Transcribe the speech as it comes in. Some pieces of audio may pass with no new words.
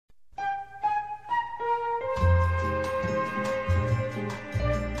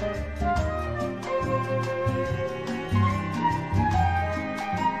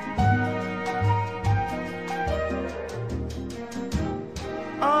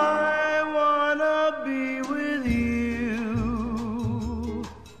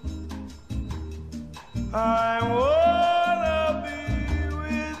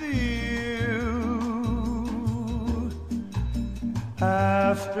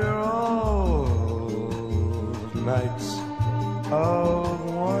After all nights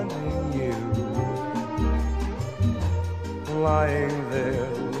of wanting you, lying there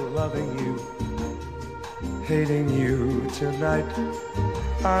loving you, hating you tonight,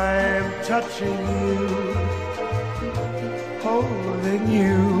 I'm touching you, holding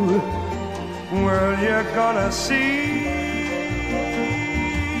you. Well, you're gonna see,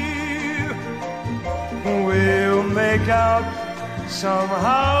 we'll make out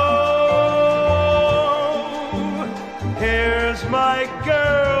somehow. Here's my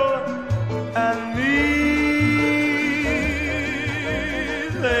girl and me,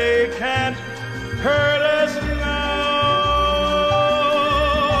 they can't hurt us now.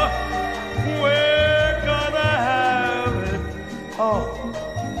 We're gonna have it all.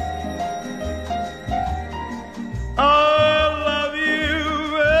 I love you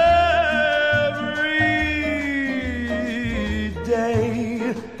every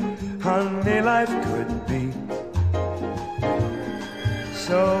day. Honey, life could be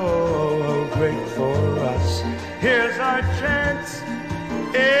so great for us. Here's our chance.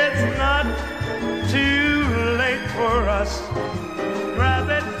 It's not too late for us. Grab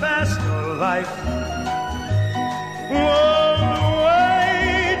it fast, life won't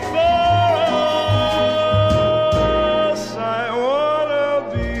wait for us. I wanna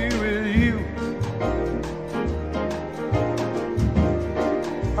be with you.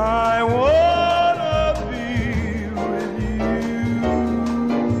 I want